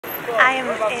I am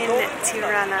in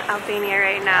Tirana, Albania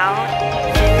right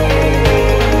now.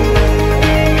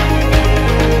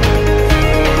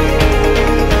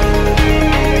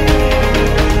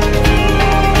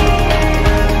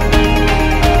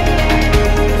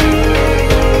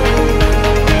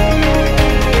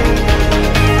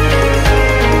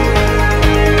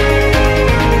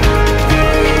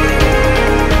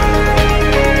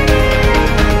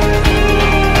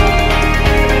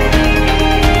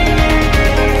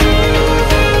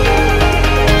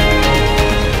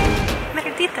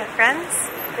 Friends,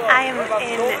 I am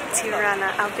in Tirana,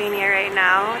 Albania right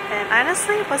now, and I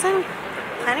honestly wasn't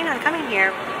planning on coming here,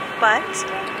 but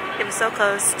it was so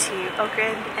close to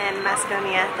Ohrid and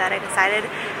Macedonia that I decided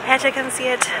I had to come see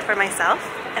it for myself,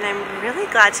 and I'm really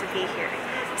glad to be here.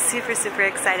 Super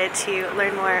excited to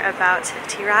learn more about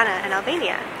Tirana and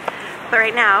Albania. But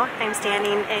right now, I'm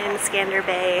standing in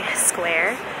Skanderbeg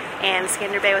Square, and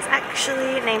Skanderbeg was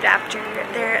actually named after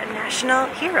their national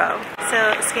hero.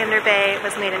 So Skanderbeg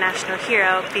was made a national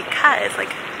hero because,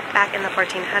 like, back in the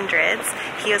 1400s,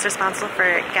 he was responsible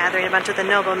for gathering a bunch of the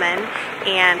noblemen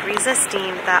and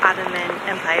resisting the Ottoman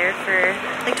Empire for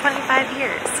like 25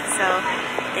 years. So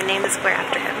they named the square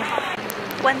after him.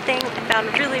 One thing I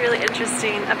found really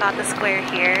interesting about the square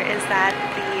here is that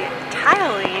the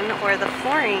tiling or the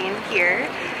flooring here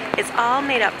is all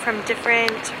made up from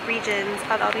different regions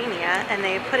of Albania, and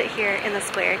they put it here in the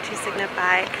square to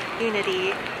signify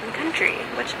unity in country,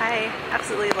 which I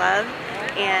absolutely love,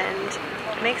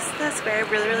 and makes the square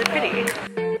really pretty.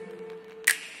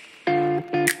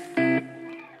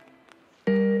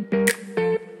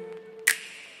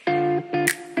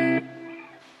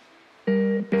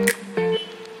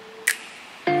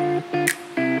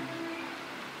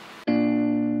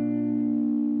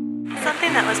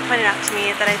 Something that was pointed out to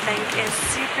me that I think is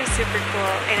super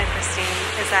cool and interesting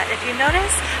is that if you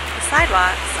notice, the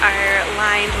sidewalks are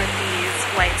lined with these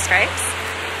white stripes,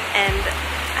 and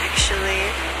actually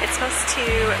it's supposed to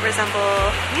resemble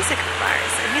music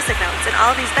bars and music notes, and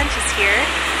all these benches here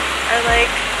are like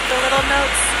the little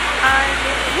notes on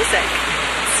music.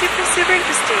 Super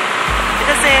interesting. It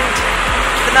doesn't,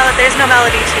 there's no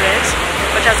melody to it,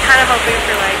 which I was kind of hoping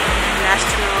for, like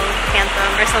national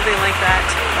anthem or something like that,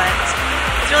 but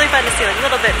it's really fun to see like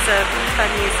little bits of fun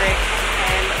music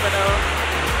and little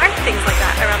art things like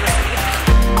that around the city.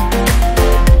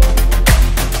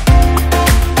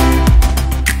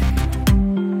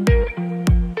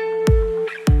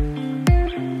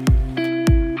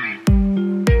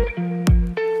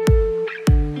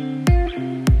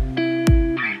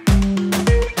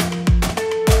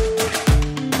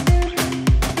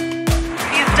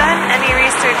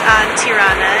 On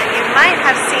Tirana, you might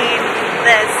have seen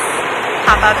this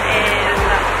pop up in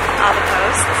all the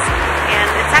posts, and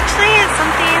it's actually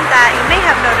something that you may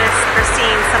have noticed or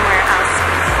seen somewhere else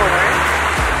before.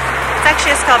 It's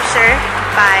actually a sculpture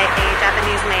by a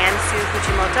Japanese man, Su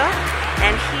Fujimoto,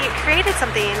 and he created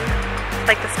something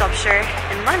like the sculpture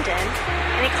in London,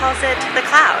 and he calls it the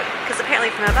cloud, because apparently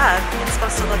from above it's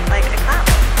supposed to look like a cloud.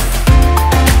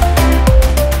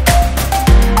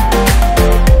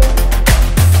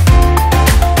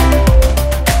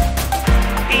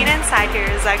 Here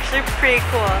is actually pretty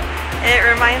cool. It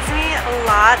reminds me a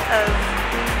lot of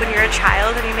when you're a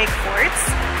child and you make forts.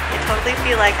 I totally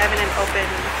feel like I'm in an open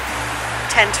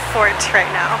tent fort right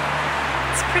now.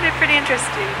 It's pretty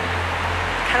interesting.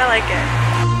 Kind of like it.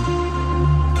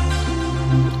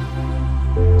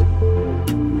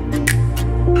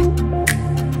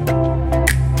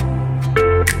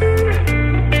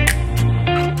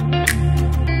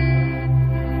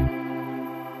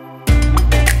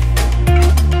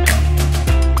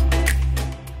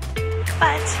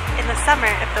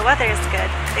 Summer, if the weather is good,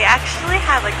 they actually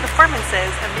have like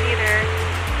performances of theater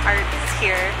arts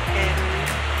here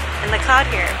in the cloud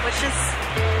here, which is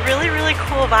really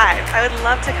cool vibe. I would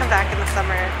love to come back in the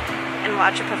summer and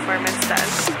watch a performance done.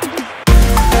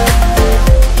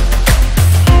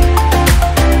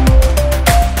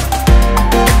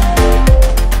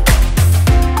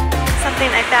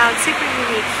 Something I found super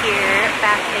unique here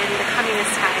back in the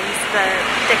communist times, the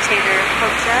dictator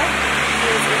Hoxha. He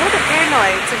was a little bit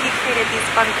paranoid, so he created these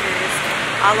bunkers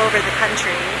all over the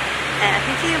country. And I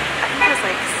think it was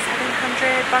like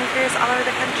 700 bunkers all over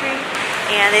the country.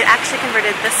 And they actually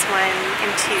converted this one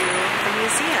into a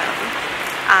museum.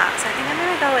 So I think I'm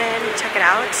gonna go in, check it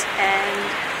out, and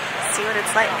see what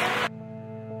it's like.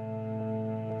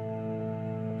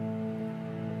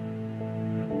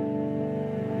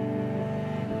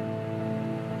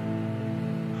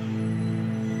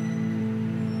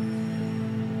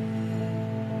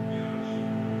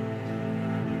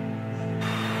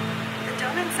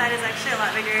 inside is actually a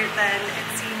lot bigger than it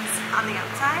seems on the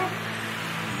outside.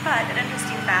 But an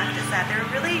interesting fact is that there are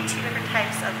really two different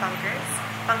types of bunkers.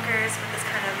 Bunkers with this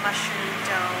kind of mushroom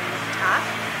dome top,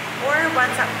 or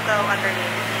ones that go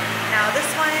underneath. Now this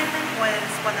one was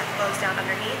one that goes down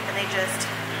underneath, and they just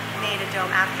made a dome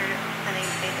after, and they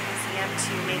made the museum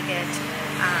to make it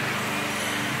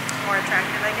more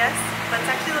attractive, I guess. But it's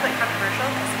actually a little bit controversial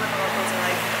because some of the locals are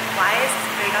like, why is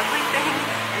this big ugly thing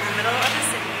in the middle of the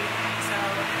city? So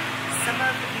some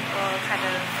of the people kind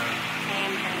of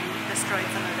came and destroyed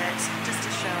some of it just to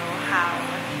show how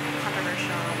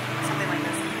controversial something like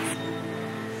this is.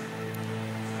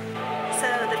 So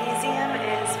the museum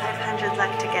is 500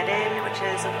 lek to get in, which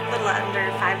is a little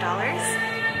under $5.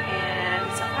 And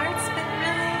so far it's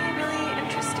been really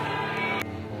interesting.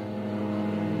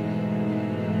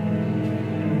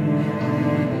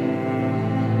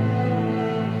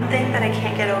 One thing that I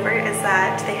can't get over is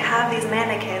that they have these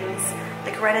mannequins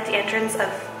like right at the entrance of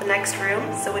the next room,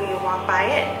 so when you walk by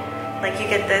it, like you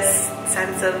get this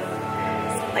sense of,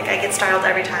 like I get startled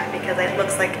every time because it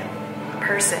looks like a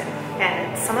person,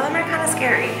 and some of them are kind of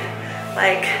scary.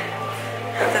 Like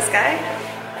this guy,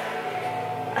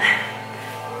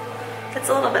 it's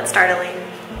a little bit startling,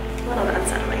 a little bit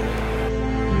unsettling.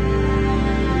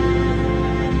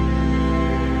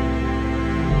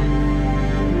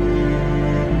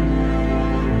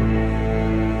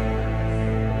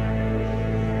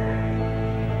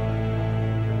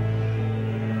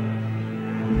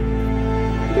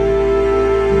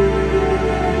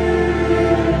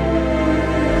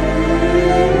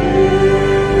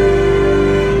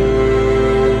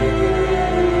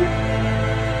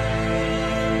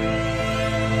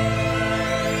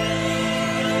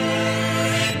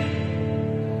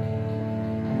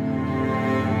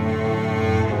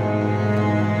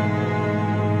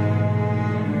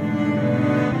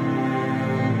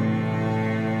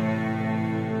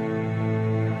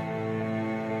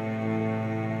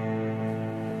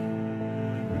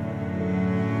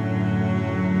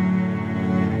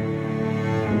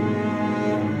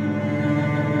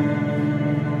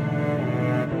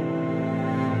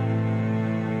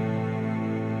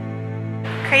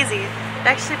 Crazy. It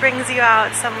actually brings you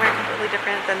out somewhere completely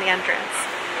different than the entrance.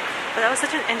 But that was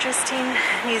such an interesting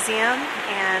museum,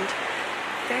 and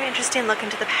very interesting look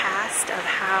into the past of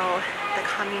how the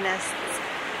communists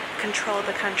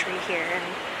controlled the country here. And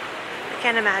I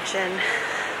can't imagine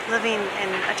living in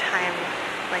a time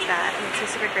like that. I'm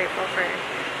just super grateful for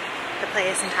the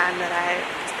place and time that I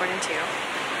was born into.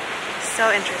 So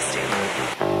interesting.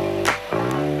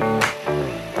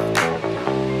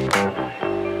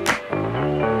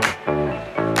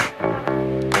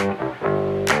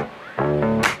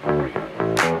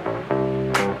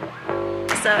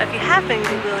 So if you have been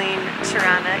Googling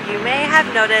Tirana, you may have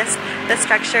noticed the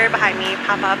structure behind me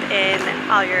pop up in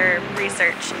all your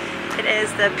research. It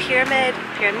is the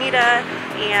Pyramida,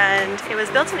 and it was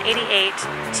built in '88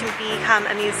 to become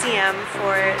a museum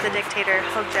for the dictator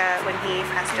Hoxha when he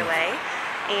passed away,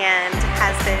 and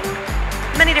has been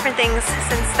many different things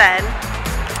since then,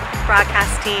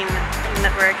 broadcasting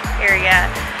network area.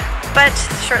 But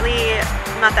shortly,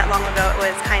 not that long ago, it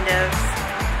was kind of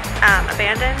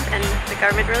abandoned, and the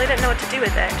government really didn't know what to do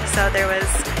with it. So there was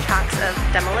talks of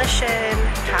demolition,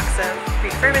 talks of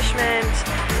refurbishment,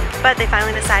 but they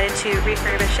finally decided to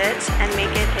refurbish it and make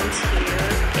it into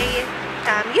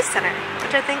a youth center,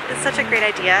 which I think is such a great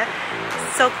idea.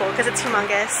 It's so cool because it's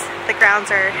humongous. The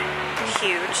grounds are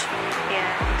huge,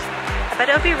 and I bet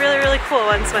it'll be really cool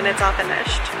when it's all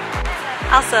finished.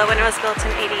 Also, when it was built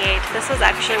in '88, this was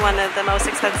actually one of the most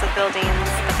expensive buildings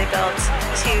that they built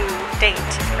to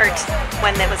date, or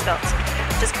when it was built,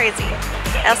 which is crazy.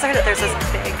 I also heard that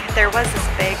there was this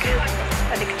big,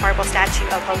 I think, marble statue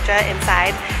of Hoxha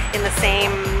inside in the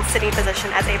same sitting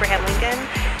position as Abraham Lincoln,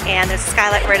 and there's a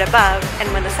skylight right above, and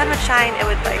when the sun would shine, it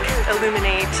would like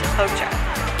illuminate Hoxha.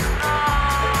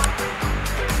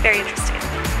 Very interesting.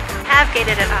 I have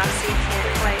gated it off so you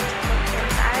can't quite look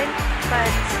inside, but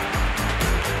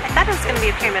I thought it was going to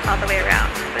be a pyramid all the way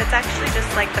around, but it's actually just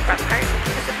like the front part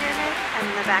is a pyramid, and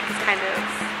the back is kind of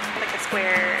like a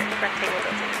square rectangle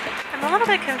building. I'm a little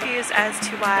bit confused as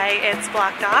to why it's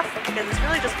blocked off, because it's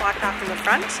really just blocked off from the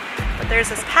front, but there's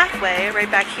this pathway right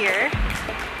back here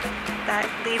that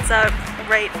leads up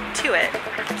right to it,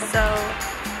 so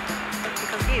I'm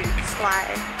confused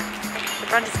why the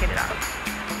front is gated off.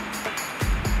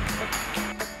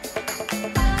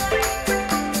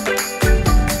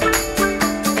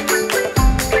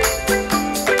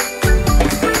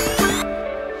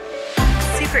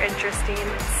 Interesting.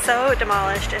 It's so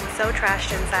demolished and so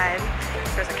trashed inside.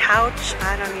 There's a couch.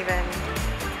 I don't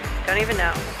even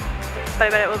know. but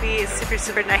I bet it will be super,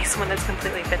 super nice when it's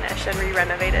completely finished and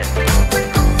re-renovated.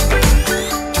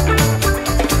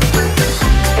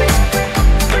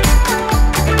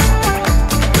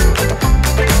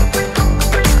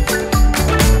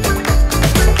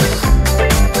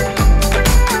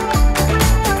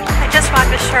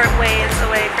 A short ways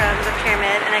away from the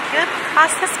pyramid, and I came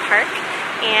across this park,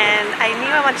 and I knew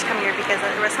I wanted to come here because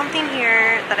there was something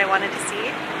here that I wanted to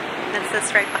see, and it's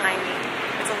this right behind me.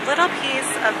 It's a little piece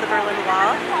of the Berlin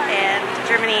Wall, and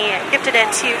Germany gifted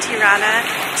it to Tirana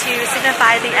to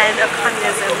signify the end of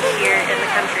communism here in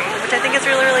the country, which I think is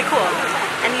really, really cool.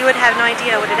 And you would have no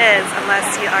idea what it is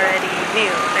unless you already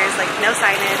knew. There's like no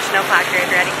signage, no placard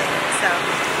or anything. So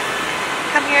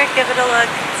come here, give it a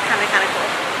look. It's kind of cool.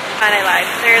 And I lied.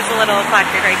 There's a little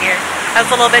placard right here. I was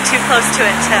a little bit too close to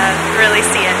it to really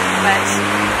see it, but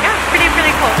yeah, pretty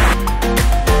cool.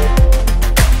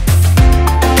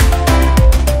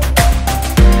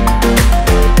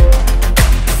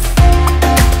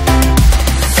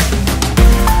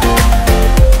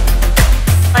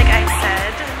 Like I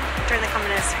said, during the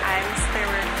communist times, there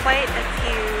were quite a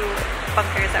few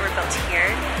bunkers that were built here,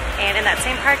 and in that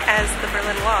same park as the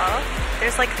Berlin Wall,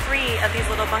 there's like 3 of these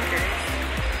little bunkers.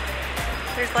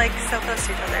 They're like so close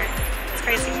to each other. It's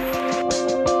crazy.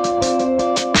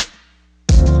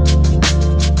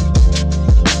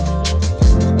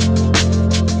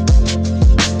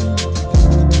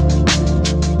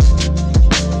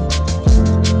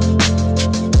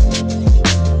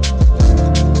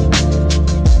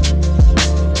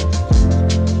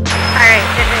 Alright,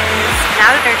 it is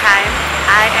now dinner time.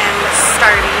 I am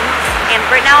starving, and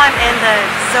right now I'm in the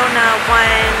Zona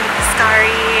 1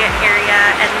 area,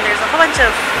 and there's a whole bunch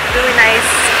of really nice,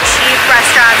 cheap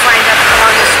restaurants lined up along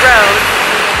this road.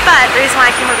 But the reason why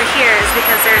I came over here is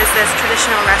because there's this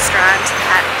traditional restaurant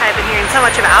that I've been hearing so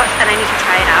much about, and I need to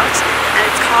try it out. And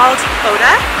it's called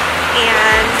Oda,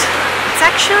 and it's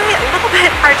actually a little bit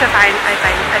hard to find, I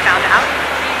found out.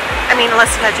 I mean,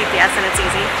 unless you have GPS and it's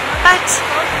easy. But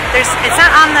it's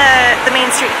not on the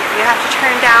main street here. You have to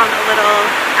turn down a little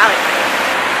alleyway.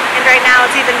 And right now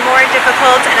it's even more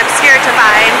difficult and obscure to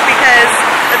find because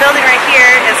the building right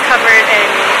here is covered in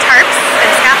tarps and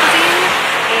scaffolding,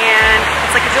 and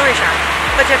it's like a jewelry shop.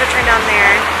 But you have to turn down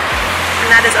there, and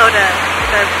that is Oda,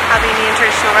 the Albanian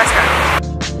traditional restaurant.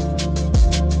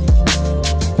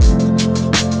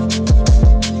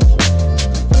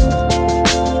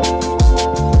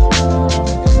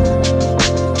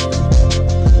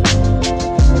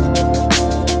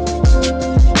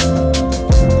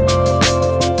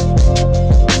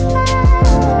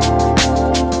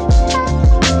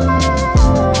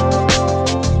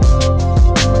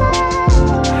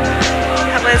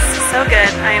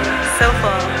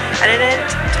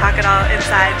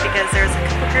 Inside because there was a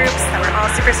couple groups that were all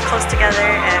super close together,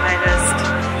 and I just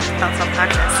felt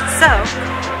self-conscious. So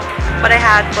what I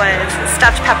had was a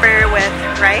stuffed pepper with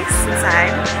rice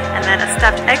inside, and then a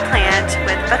stuffed eggplant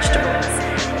with vegetables,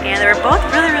 and they were both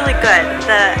really good.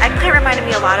 The eggplant reminded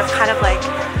me a lot of kind of like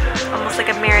almost like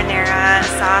a marinara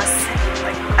sauce,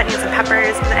 like onions and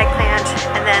peppers in the eggplant,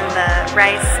 and then the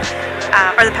rice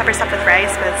or the pepper stuffed with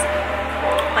rice was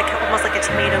like almost like a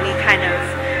tomato-y kind of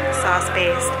sauce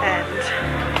based, and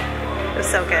it was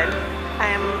so good.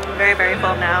 I am very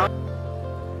full now.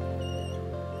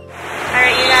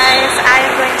 Alright you guys, I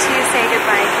am going to say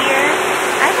goodbye here.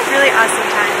 I had a really awesome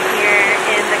time here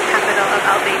in the capital of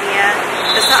Albania.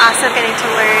 It was so awesome getting to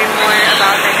learn more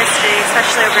about their history,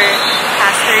 especially over the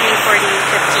past 30, 40,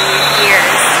 50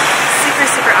 years.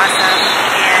 Super awesome,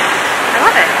 and I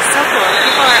love it. It's so cool.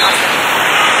 People are awesome.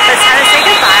 So it's time to say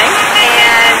goodbye,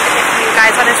 and if you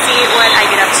guys want to see what I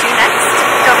get up to next,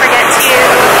 don't forget to